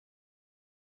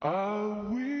I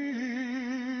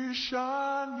wish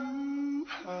I knew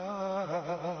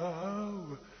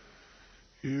how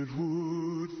it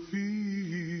would feel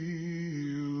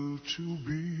to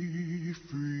be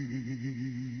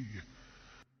free.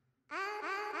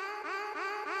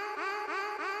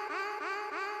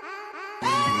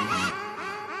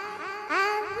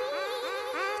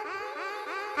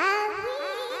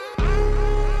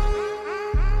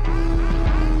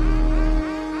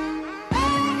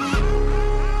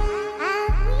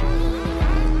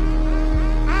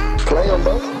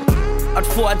 I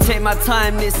thought I'd take my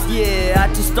time this year. I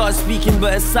just started speaking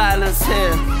but it's silence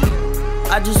here.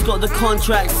 I just got the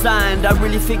contract signed. I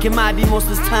really think it might be most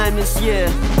of this time this year.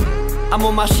 I'm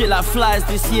on my shit like flies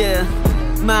this year.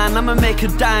 Man, I'ma make a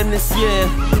dime this year.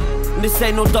 And this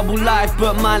ain't no double life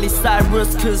but Miley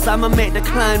Cyrus, cause I'ma make the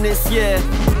climb this year.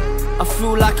 I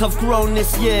feel like I've grown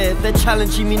this year. They're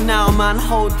challenging me now, man,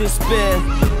 hold this beer.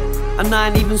 And I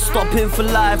ain't even stopping for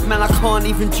life, man, I can't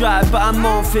even drive, but I'm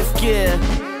on 5th gear.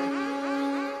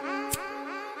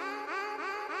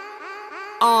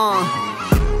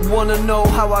 Wanna know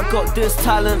how I got this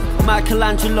talent?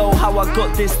 Michelangelo, how I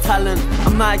got this talent.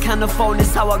 I'm Mike and the phone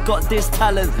is how I got this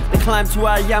talent. The climb to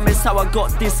where I am is how I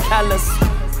got this callous.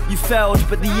 You failed,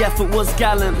 but the effort was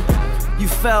gallant. You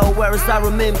fell, whereas I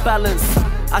remain balanced.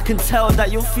 I can tell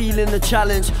that you're feeling the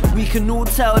challenge. We can all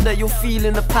tell that you're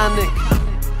feeling the panic.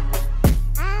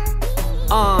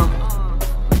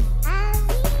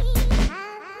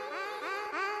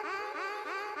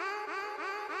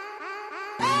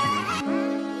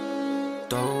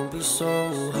 Don't be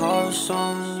so harsh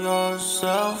on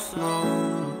yourself, no.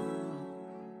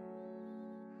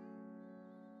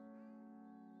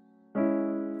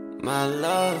 My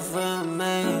love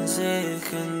remains, it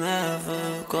can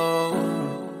never go.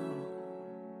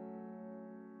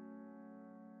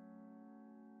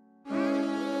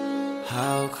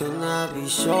 How can I be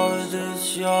sure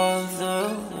that you're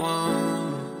the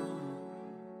one?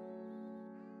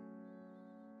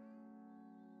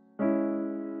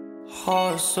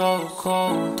 Heart so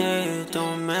cold, it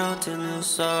don't melt in the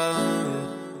sun.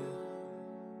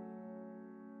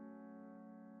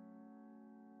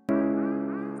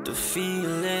 The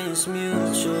feeling's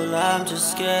mutual, I'm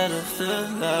just scared of the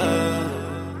love.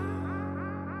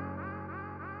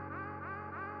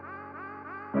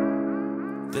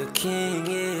 The king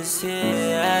is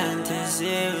here and his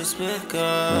year is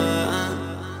begun.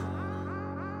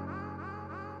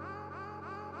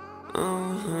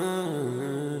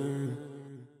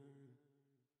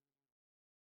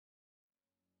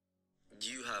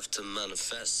 You have to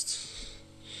manifest.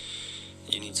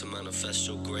 You need to manifest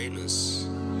your greatness,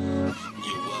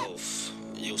 your wealth,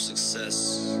 your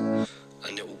success,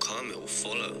 and it will come, it will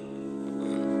follow.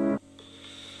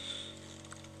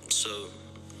 So,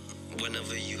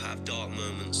 whenever you have dark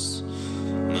moments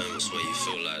where you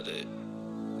feel like that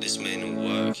this may not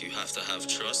work, you have to have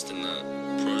trust in that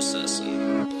process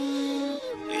and